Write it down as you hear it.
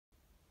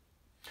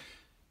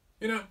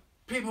You know,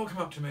 people come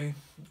up to me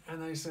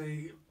and they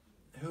say,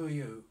 "Who are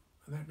you?"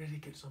 And that really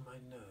gets on my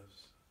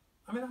nerves.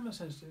 I mean, I'm a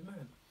sensitive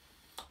man.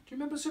 Do you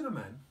remember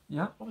Superman?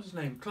 Yeah. What was his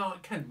name?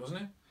 Clark Kent,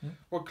 wasn't it? Yeah.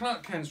 Well,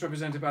 Clark Kent's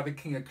represented by the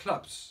King of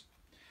Clubs.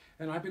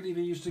 And I believe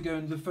he used to go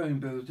into the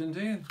phone booth, didn't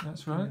he?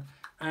 That's right.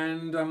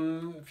 And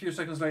a few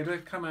seconds later,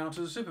 come out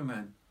as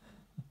Superman.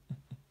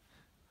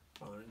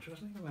 Rather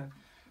interesting, isn't it?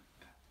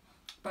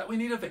 But we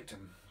need a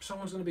victim.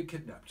 Someone's going to be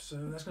kidnapped, so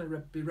that's going to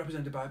be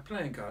represented by a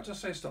playing card.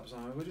 Just say stop,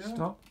 Simon, would you?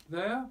 Stop.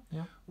 There?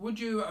 Yeah. Would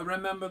you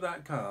remember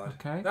that card?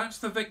 Okay. That's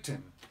the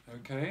victim.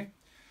 Okay.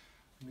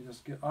 Let me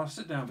just get... I'll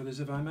sit down for this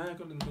if I may. I've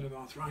got a little bit of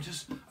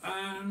arthritis.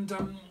 And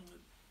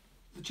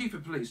the Chief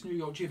of Police, New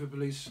York Chief of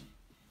Police,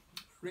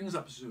 rings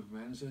up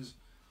Superman and says,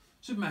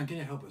 "Superman, can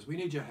you help us? We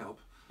need your help.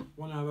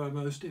 One of our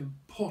most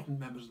important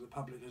members of the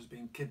public has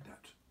been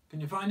kidnapped.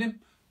 Can you find him?"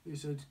 He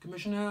said,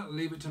 "Commissioner,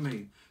 leave it to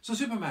me." So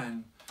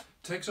Superman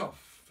takes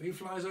off. He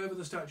flies over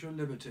the Statue of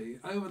Liberty,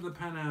 over the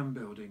Pan Am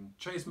building,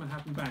 Chase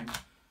Manhattan Bank,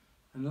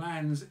 and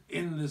lands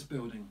in this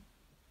building.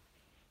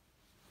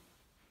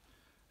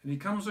 And he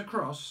comes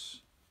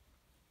across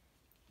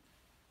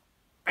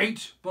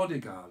 8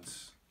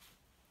 bodyguards.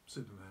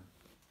 Superman.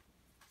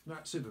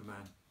 That's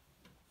Superman.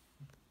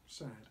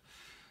 Sad.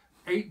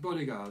 8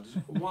 bodyguards.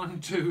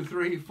 1, 2,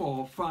 3,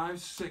 4, 5,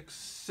 6,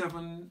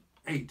 7,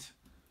 8.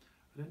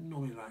 I don't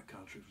normally like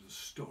countries with a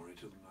story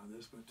to them like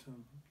this, but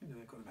you know,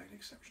 they've got to make an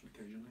exception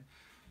occasionally.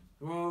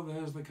 Well,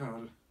 there's the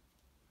card.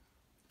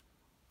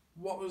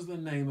 What was the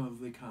name of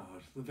the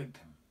card? The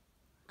victim?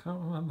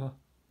 Can't remember.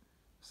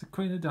 It's the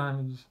Queen of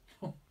Diamonds.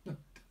 Don't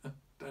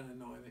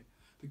annoy me.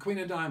 The Queen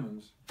of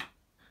Diamonds.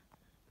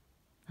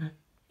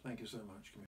 Thank you so much.